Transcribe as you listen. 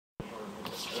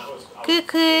Coot.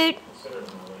 Coot.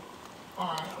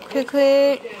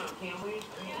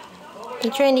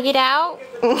 You trying to get out?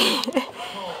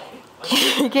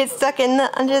 You get stuck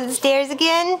under the stairs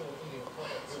again?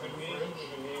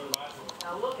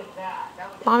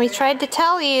 Mommy tried to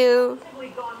tell you.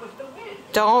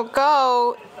 Don't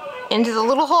go into the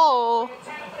little hole.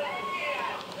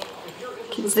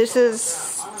 'Cause this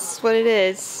is what it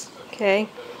is. Okay.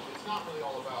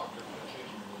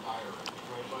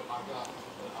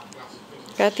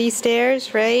 Got these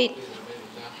stairs, right?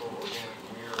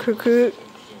 Coot.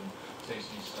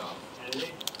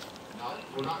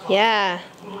 Yeah.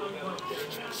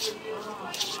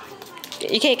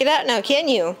 You can't get out now, can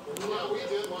you?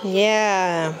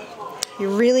 Yeah. You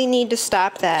really need to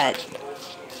stop that.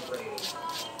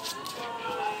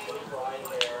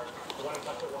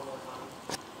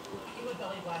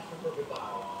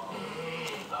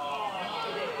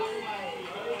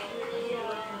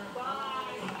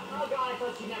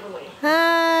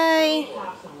 Hi.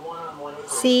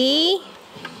 See?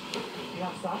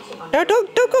 No,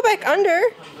 don't go back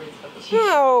under.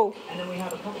 No.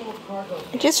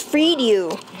 I just freed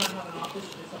you.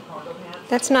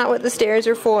 That's not what the stairs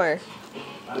are for.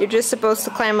 You're just supposed to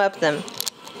climb up them.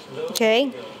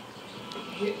 Okay?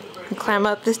 You climb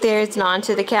up the stairs and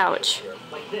onto the couch.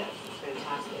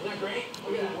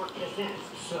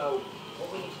 So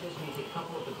what we need to do is we need to take a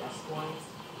couple of the best ones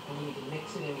and we need to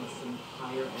mix it in with some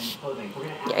higher end clothing.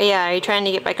 Yeah, are you trying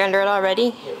to get back under it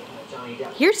already?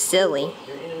 You're silly.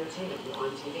 You're in entertainment, you're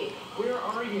on TV. Where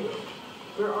are you?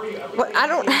 Where are you? What? I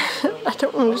don't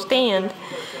understand.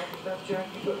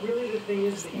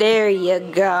 There you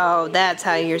go. That's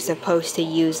how you're supposed to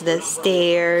use the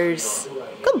stairs.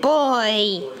 Good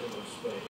boy.